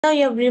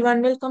Hello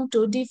everyone, welcome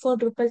to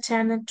D4Drupal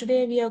channel.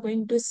 Today we are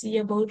going to see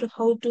about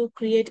how to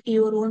create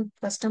your own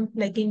custom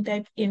plugin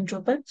type in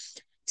Drupal.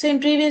 So in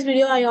previous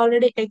video, I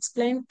already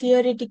explained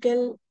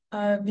theoretical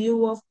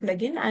view of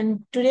plugin,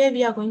 and today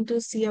we are going to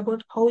see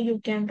about how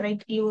you can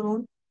write your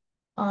own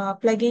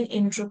plugin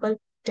in Drupal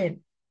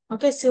 10.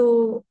 Okay,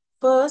 so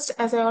first,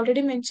 as I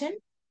already mentioned,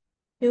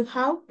 you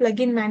have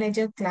plugin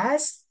manager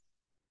class.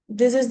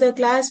 This is the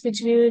class which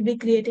we will be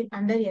creating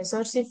under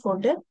SRC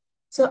folder.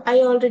 So I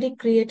already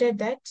created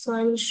that. So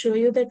I will show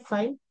you that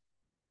file.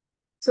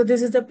 So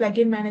this is the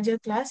plugin manager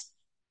class.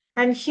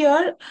 And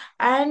here,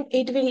 and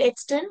it will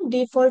extend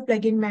default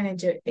plugin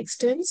manager,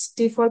 extends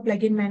default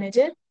plugin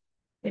manager,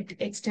 it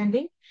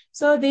extending.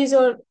 So these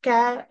are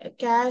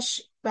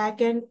cache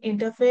backend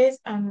interface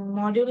and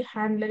module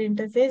handler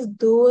interface.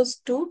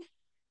 Those two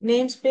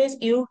namespace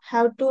you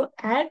have to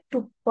add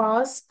to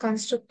pass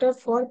constructor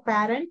for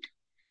parent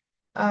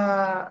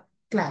uh,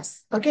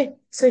 class. Okay,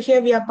 so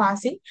here we are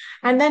passing.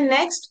 And then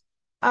next,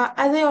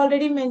 as I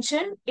already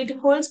mentioned, it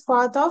holds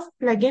path of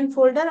plugin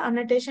folder,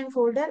 annotation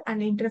folder,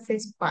 and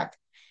interface path.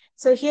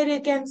 So here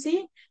you can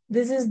see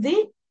this is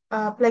the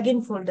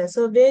plugin folder.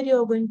 So where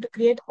you are going to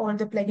create all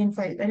the plugin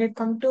files. When it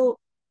comes to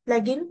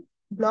plugin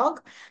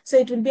block, so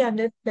it will be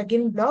under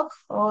plugin block,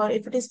 or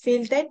if it is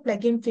field type,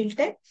 plugin field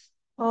type,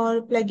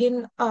 or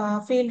plugin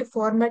field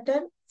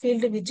formatter,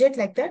 field widget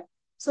like that.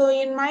 So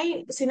in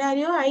my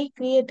scenario, I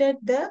created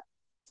the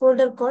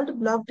folder called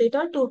block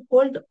data to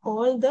hold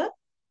all the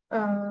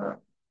uh,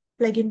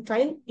 plugin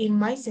file in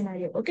my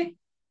scenario. Okay.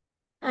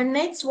 And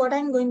next, what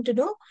I'm going to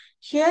do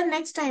here,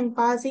 next I'm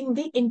passing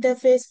the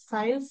interface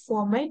file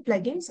for my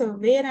plugin. So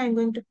where I'm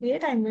going to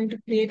create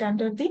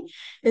under the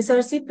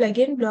SRC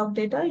plugin block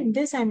data. In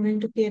this, I'm going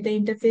to create the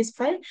interface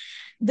file.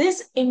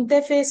 This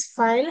interface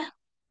file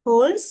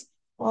holds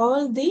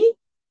all the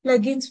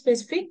plugin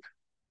specific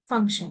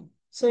function.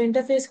 So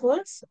interface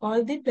holds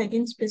all the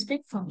plugin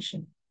specific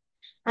function.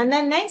 And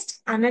then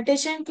next,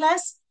 annotation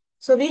class.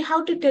 So we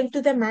have to tell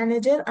to the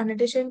manager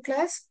annotation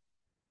class,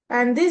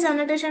 and this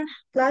annotation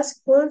class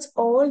holds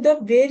all the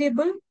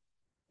variable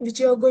which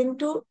you are going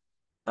to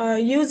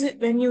use it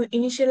when you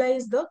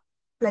initialize the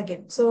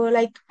plugin. So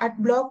like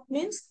at block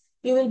means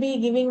you will be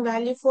giving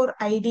value for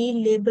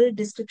ID, label,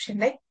 description,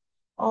 like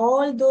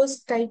all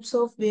those types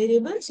of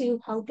variables you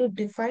have to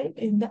define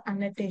in the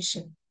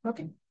annotation.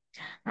 Okay.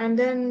 And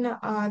then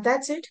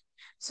that's it.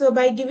 So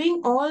by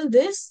giving all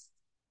this,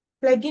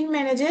 plugin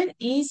manager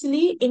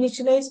easily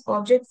initialize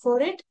object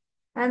for it.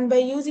 And by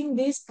using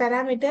this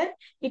parameter,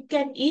 it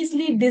can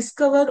easily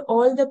discover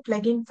all the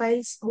plugin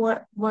files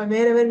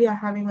wherever we are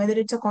having, whether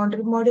it's a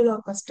contrib module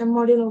or custom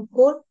module or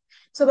core.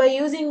 So by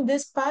using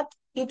this path,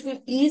 it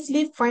will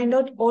easily find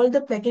out all the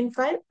plugin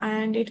file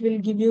and it will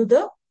give you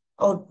the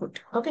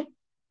output. Okay.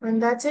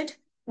 And that's it.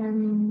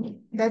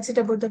 That's it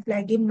about the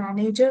plugin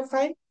manager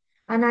file.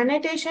 And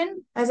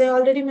annotation, as I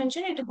already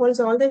mentioned, it holds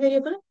all the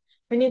variable.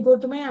 When you go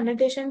to my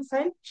annotation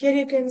file, here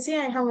you can see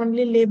I have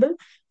only label.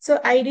 So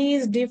ID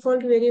is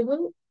default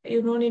variable.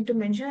 You don't need to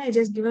mention. I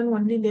just given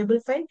only label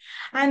file.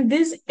 And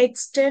this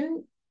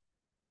extend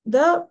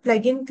the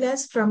plugin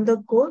class from the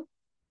code.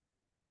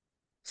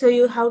 So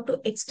you have to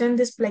extend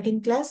this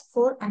plugin class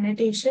for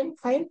annotation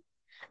file.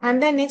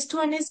 And the next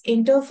one is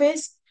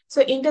interface.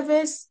 So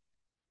interface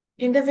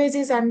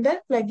is under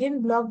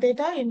plugin block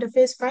data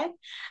interface file.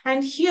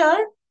 And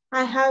here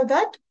I have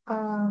that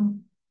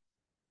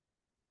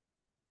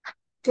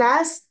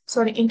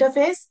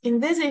interface. In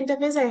this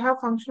interface, I have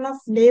function of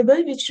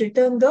label, which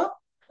return the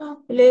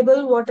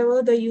label,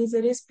 whatever the user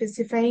is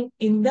specifying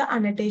in the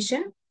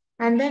annotation.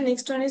 And then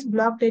next one is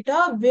block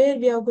data, where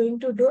we are going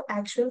to do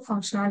actual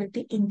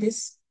functionality in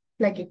this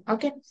plugin.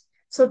 Okay.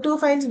 So two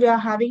files we are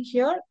having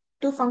here,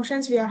 two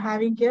functions we are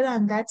having here,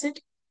 and that's it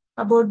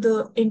about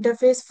the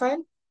interface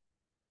file.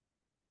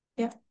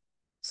 Yeah.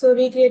 So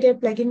we create a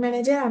plugin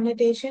manager,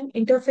 annotation,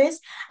 interface.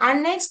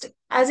 And next,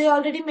 as I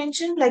already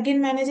mentioned, plugin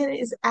manager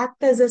is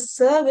act as a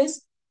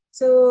service.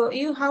 So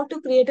you have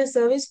to create a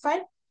service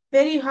file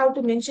where you have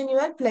to mention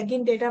your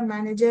plugin data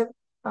manager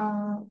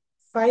uh,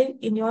 file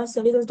in your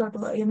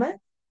services.yml.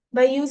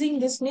 By using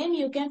this name,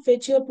 you can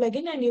fetch your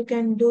plugin and you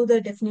can do the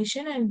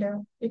definition, and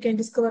you can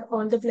discover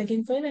all the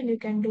plugin file and you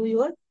can do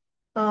your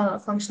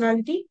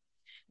functionality.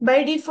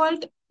 By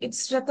default,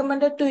 it's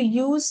recommended to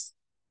use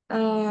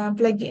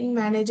plugin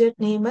manager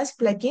name as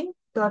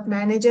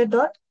plugin.manager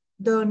dot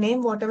the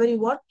name whatever you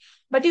want.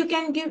 But you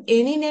can give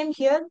any name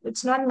here.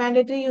 It's not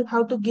mandatory you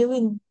have to give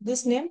in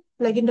this name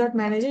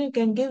plugin.manager. You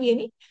can give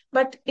any,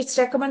 but it's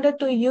recommended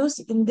to use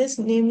in this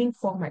naming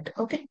format.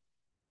 Okay.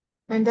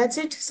 And that's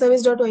it.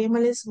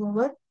 Service.yml is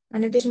over.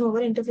 Annotation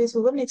over. Interface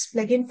over. Next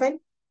plugin file.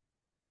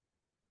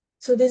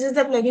 So this is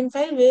the plugin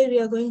file where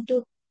we are going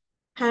to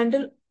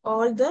handle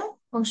all the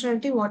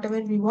functionality whatever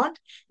we want.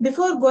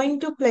 Before going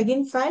to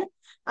plugin file,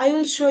 I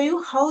will show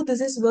you how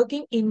this is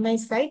working in my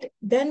site.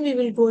 Then we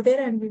will go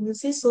there and we will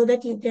see so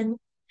that you can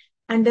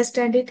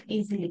understand it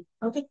easily.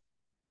 Okay.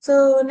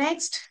 So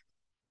next,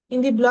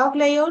 in the block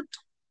layout,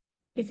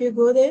 if you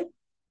go there,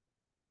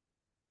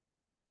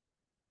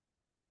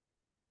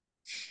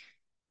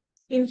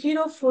 in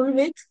hero full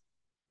width,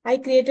 I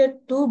created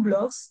two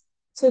blocks.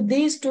 So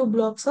these two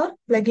blocks are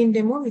plugin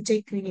demo which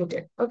I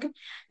created. Okay.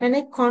 And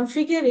I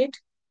configure it.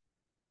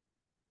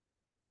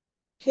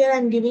 Here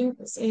I'm giving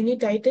any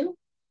title.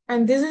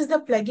 And this is the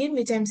plugin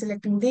which I'm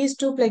selecting. These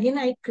two plugin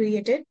I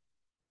created.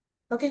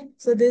 Okay.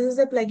 So this is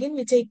the plugin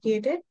which I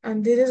created.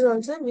 And this is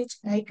also which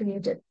I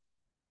created.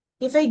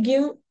 If I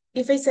give,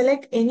 if I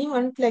select any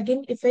one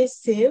plugin, if I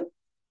save,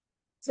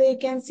 so you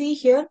can see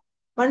here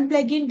one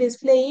plugin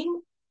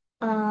displaying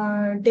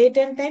date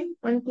and time,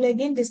 one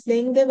plugin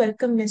displaying the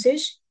welcome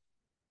message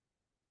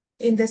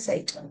in the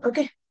site.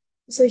 Okay.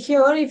 So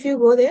here, if you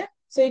go there,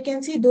 so you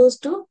can see those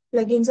two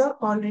plugins are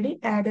already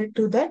added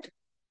to that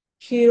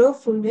hero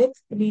full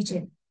width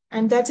region.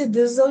 And that's it.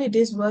 This is how it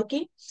is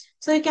working.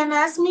 So you can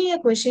ask me a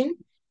question.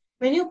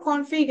 When you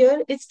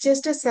configure, it's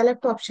just a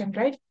select option,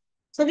 right?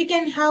 So we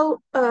can have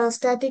a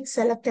static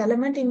select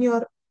element in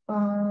your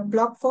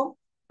block form.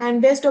 And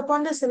based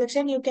upon the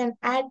selection, you can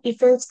add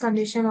if else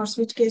condition or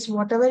switch case,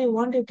 whatever you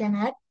want, you can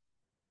add.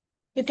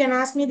 You can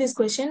ask me this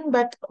question,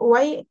 but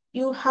why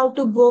you have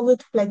to go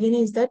with plugin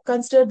is that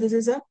consider this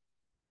is a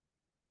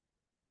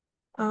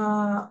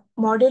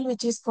model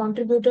which is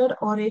contributed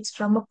or it's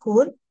from a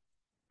core.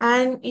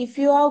 And if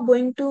you are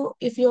going to,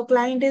 if your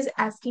client is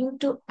asking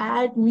to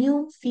add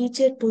new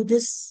feature to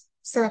this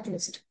select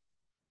list,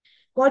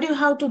 what you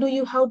have to do,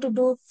 you have to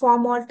do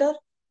form alter,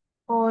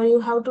 or you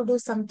have to do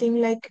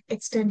something like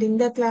extending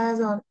the class,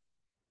 or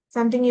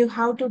something you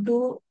have to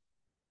do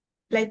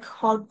like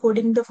hard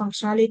coding the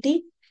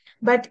functionality.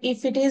 But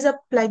if it is a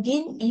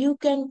plugin, you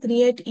can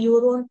create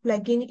your own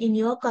plugin in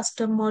your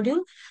custom module.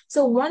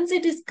 So once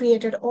it is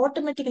created,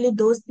 automatically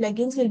those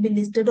plugins will be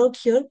listed out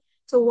here.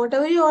 So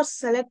whatever you are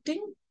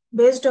selecting,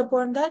 based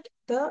upon that,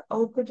 the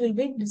output will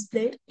be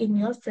displayed in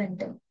your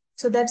front end.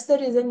 So that's the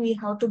reason we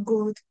have to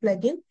go with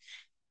plugin.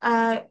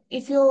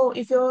 If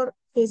you're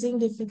facing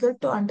difficult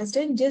to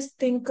understand, just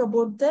think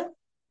about the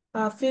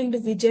field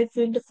widget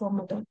field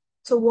formatter.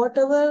 So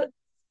whatever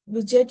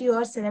widget you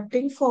are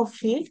selecting for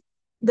field,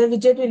 the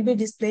widget will be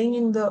displaying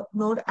in the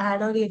node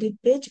add or edit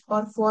page,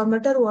 or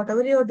formatter,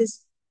 whatever you're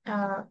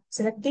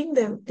selecting,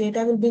 the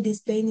data will be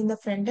displaying in the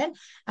front end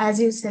as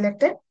you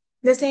selected.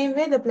 The same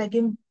way, the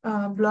plugin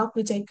block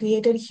which I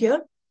created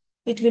here,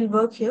 it will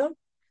work here,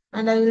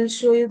 and I will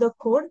show you the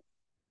code.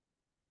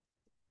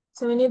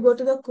 So when you go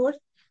to the code,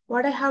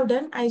 what I have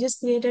done, I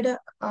just created a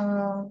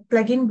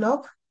plugin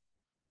block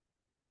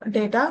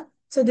data.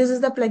 So this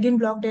is the plugin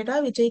block data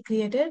which I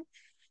created.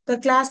 The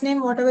class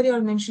name, whatever you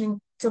are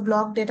mentioning, it's a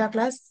block data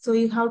class. So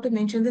you have to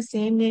mention the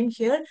same name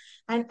here,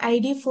 and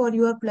ID for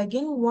your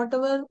plugin,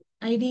 whatever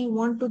ID you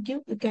want to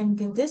give, you can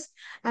give this.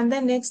 And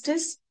then next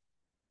is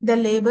the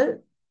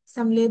label,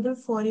 some label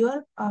for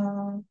your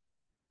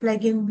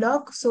plugin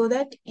block, so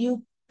that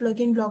you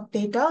plugin block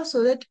data,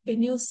 so that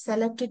when you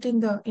select it in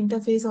the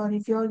interface, or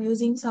if you are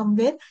using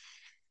somewhere,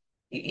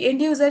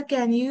 end user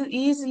can you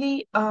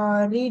easily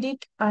read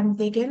it, and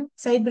they can,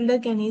 site builder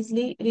can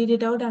easily read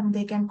it out, and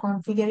they can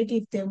configure it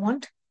if they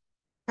want.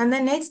 And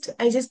then next,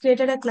 I just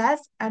created a class,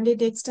 and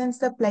it extends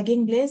the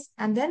plugin place,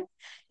 and then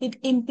it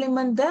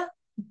implement the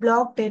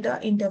block data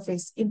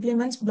interface,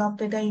 implements block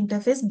data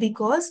interface,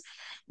 because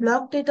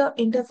block data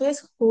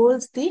interface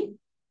holds the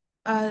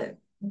uh,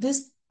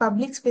 this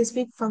public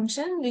specific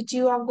function which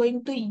you are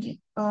going to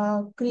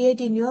create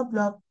in your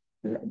block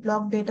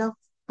data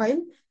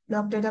file,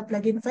 block data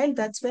plugin file.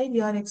 That's why we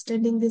are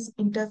extending this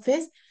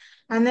interface.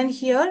 And then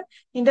here,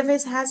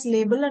 interface has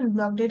label and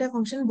block data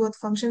function. Both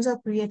functions are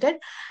created.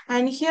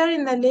 And here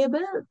in the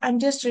label, I'm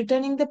just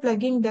returning the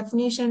plugin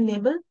definition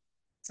label.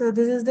 So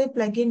this is the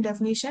plugin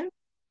definition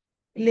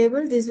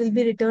label. This will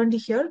be returned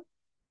here.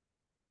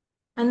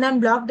 And then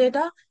block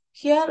data.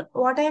 Here,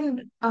 what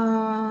I'm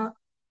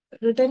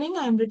returning,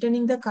 I'm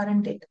returning the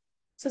current date.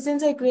 So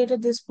since I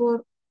created this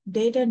for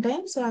date and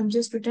time, so I'm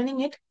just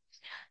returning it.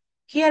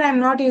 Here I'm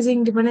not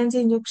using dependency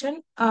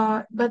injection,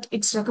 but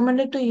it's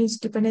recommended to use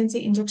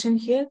dependency injection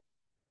here.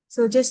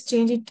 So just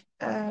change it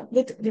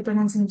with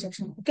dependency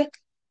injection. Okay.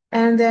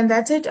 And then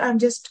that's it. I'm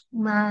just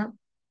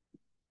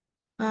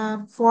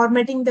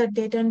formatting the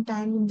date and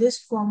time in this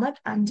format.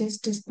 I'm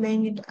just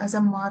displaying it as a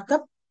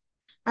markup.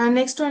 And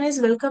next one is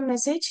welcome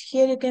message.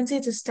 Here you can see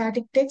it's a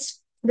static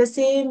text. The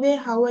same way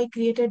how I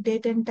created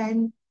date and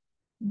time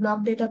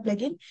block data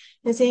plugin,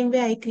 the same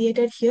way I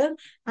created here.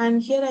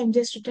 And here I'm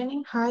just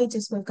returning hi,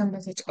 just welcome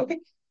message. Okay.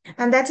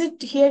 And that's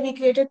it. Here we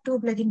created two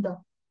plugin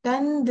block.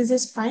 Then this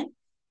is fine.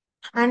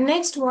 And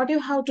next, what you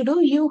have to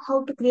do, you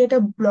have to create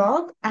a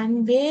blog,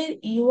 and where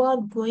you are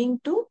going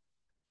to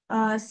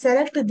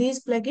select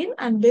these plugin,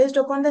 and based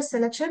upon the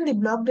selection, the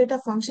block data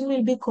function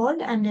will be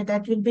called, and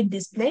that will be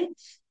displayed.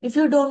 If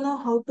you don't know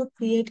how to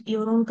create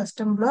your own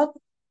custom blog,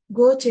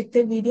 go check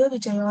the video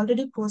which I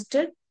already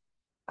posted.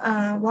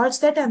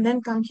 Watch that and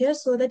then come here,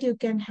 so that you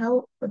can have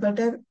a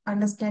better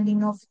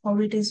understanding of how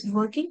it is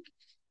working.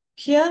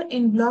 Here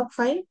in block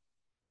file,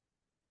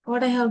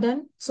 what I have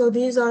done, so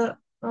these are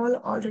all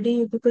already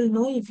you people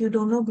know. If you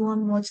don't know, go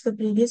and watch the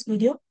previous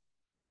video.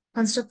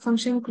 Construct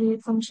function,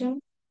 create function.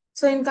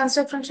 So in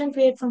construct function,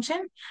 create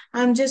function,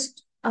 I'm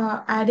just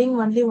adding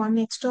only one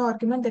extra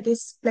argument, that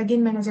is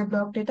plugin manager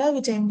block data,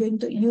 which I'm going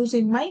to use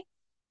in my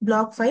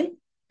block file.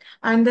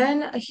 And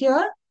then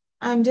here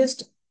I'm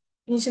just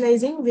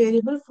initializing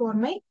variable for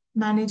my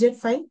manager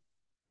file.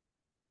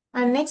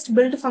 And next,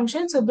 build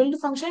function. So build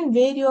function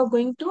where you are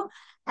going to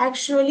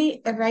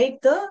actually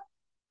write the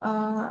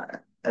uh,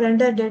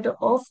 render data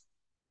of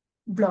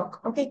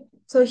block. Okay.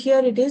 So here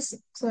it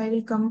is. So I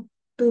will come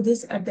to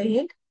this at the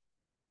end.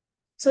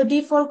 So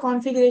default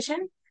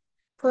configuration,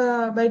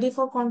 for by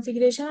default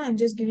configuration, I'm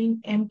just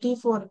giving empty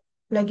for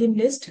plugin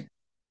list.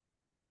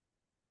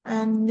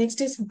 And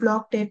next is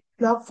block date,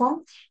 block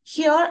form.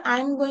 Here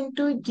I'm going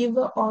to give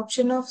an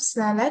option of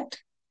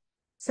select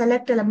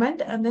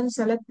element and then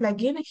select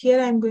plugin.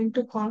 Here I'm going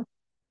to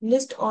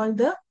list all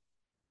the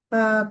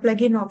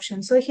plugin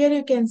options. So here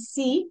you can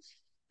see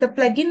the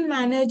plugin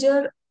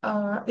manager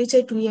which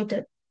I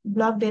created,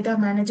 block data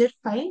manager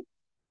file,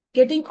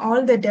 getting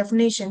all the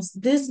definitions.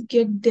 This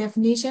get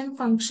definition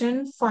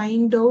function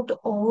find out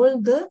all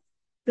the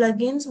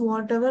plugins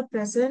whatever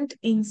present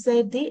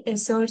inside the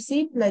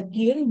SRC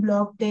plugin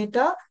block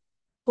data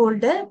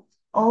folder.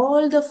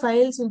 All the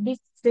files will be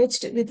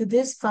fetched with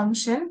this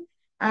function,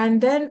 and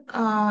then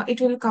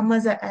it will come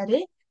as an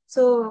array.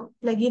 So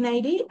plugin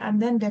ID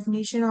and then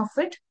definition of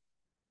it.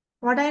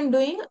 What I'm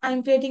doing,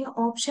 I'm creating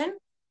option.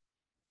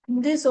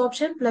 In this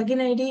option,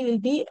 plugin ID will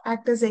be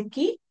act as a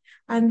key,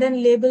 and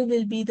then label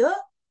will be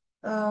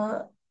uh,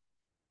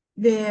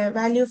 the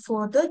value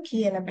for the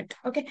key element.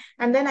 Okay,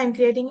 and then I'm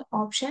creating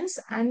options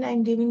and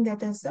I'm giving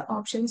that as the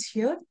options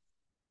here.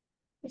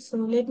 So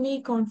let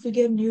me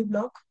configure new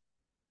block.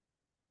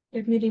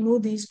 Let me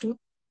remove these two.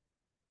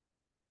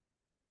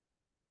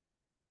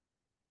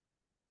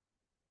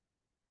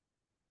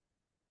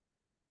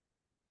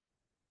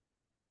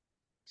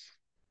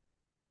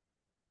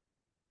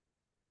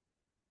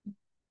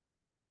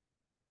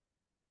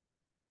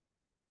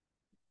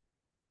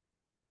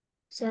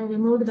 So I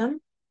removed them.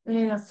 When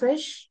I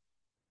refresh,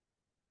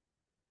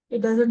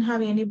 it doesn't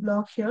have any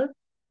block here.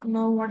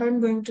 Now what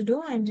I'm going to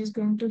do, I'm just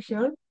going to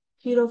here,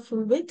 hero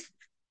full width.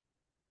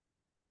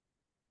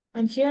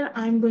 And here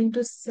I'm going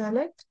to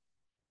select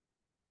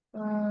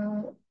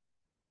uh,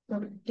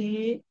 the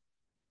day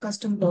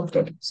custom block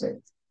data.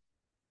 So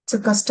it's a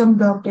custom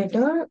block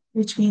data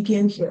which we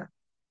gave here.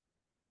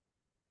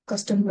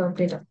 Custom block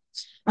data.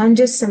 I'm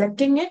just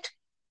selecting it.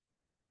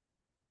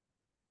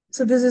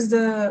 So this is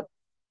the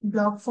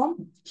block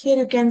form. Here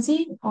you can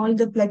see all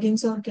the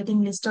plugins are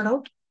getting listed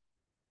out.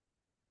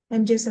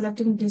 I'm just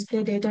selecting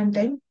display date and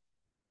time.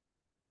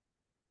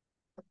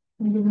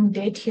 I'm giving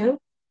date here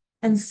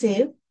and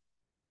save.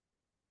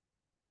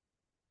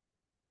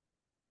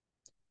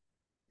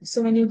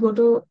 So when you go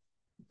to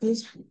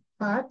this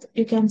path,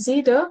 you can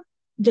see the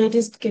date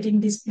is getting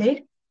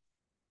displayed,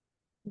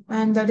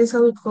 and that is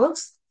how it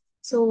works.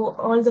 So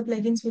all the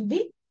plugins will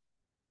be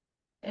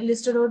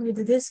listed out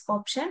with this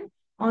option.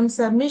 On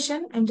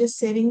submission, I'm just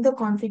saving the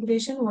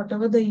configuration,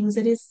 whatever the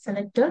user is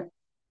selected.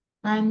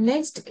 And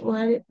next,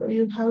 where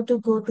you have to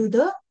go to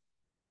the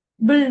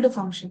build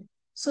function.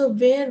 So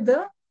where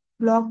the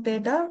block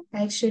data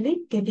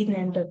actually getting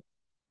rendered.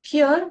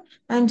 Here,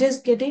 I'm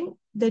just getting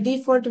the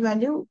default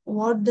value,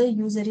 what the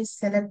user is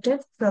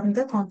selected from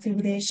the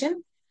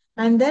configuration.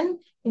 And then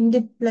in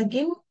the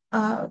plugin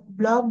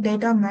block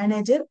data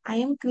manager, I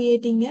am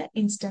creating an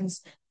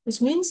instance,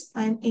 which means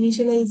I'm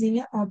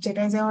initializing an object.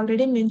 As I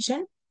already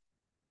mentioned,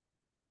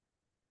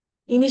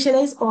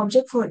 initialize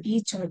object for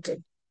each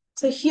object.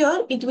 So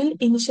here it will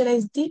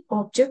initialize the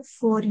object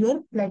for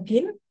your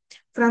plugin.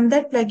 From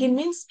that plugin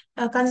means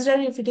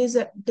consider if it is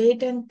a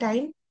date and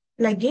time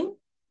plugin,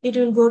 it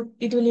will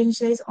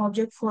initialize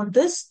object for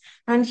this,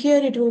 and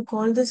here it will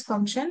call this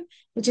function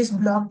which is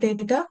block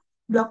data.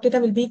 Block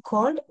data will be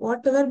called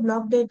whatever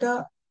block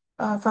data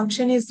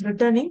function is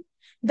returning,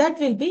 that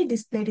will be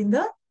displayed in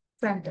the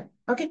front end.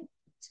 Okay.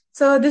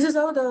 So this is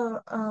how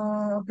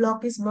the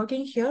block is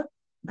working here.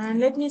 And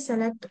let me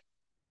select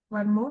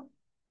one more.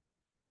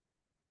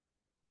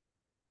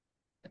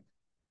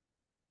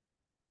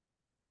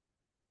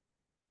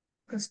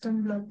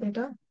 Custom block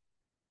data.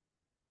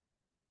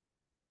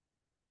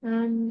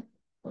 And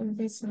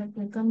always select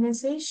welcome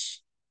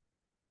message.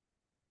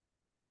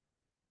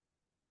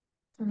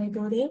 And I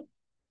go there.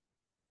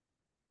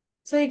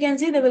 So you can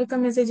see the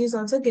welcome message is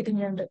also getting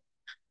rendered.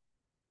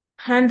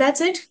 And that's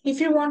it. If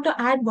you want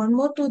to add one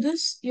more to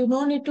this, you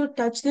don't need to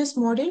touch this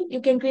module.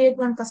 You can create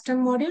one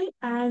custom module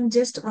and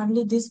just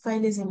only this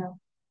file is enough.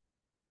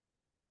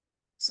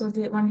 So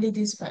only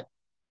this file.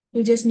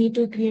 You just need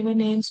to create a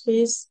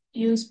namespace,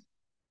 use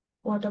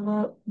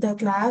whatever the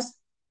class,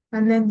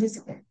 and then this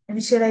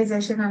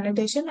initialization,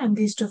 annotation, and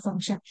these two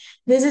functions.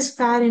 This is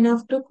fair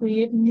enough to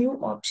create new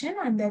option,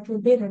 and that will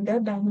be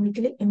rendered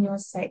dynamically in your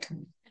site.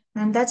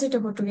 And that's it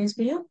about today's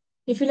video.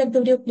 If you like the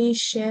video, please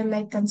share,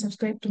 like, and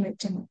subscribe to my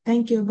channel.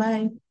 Thank you.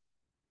 Bye.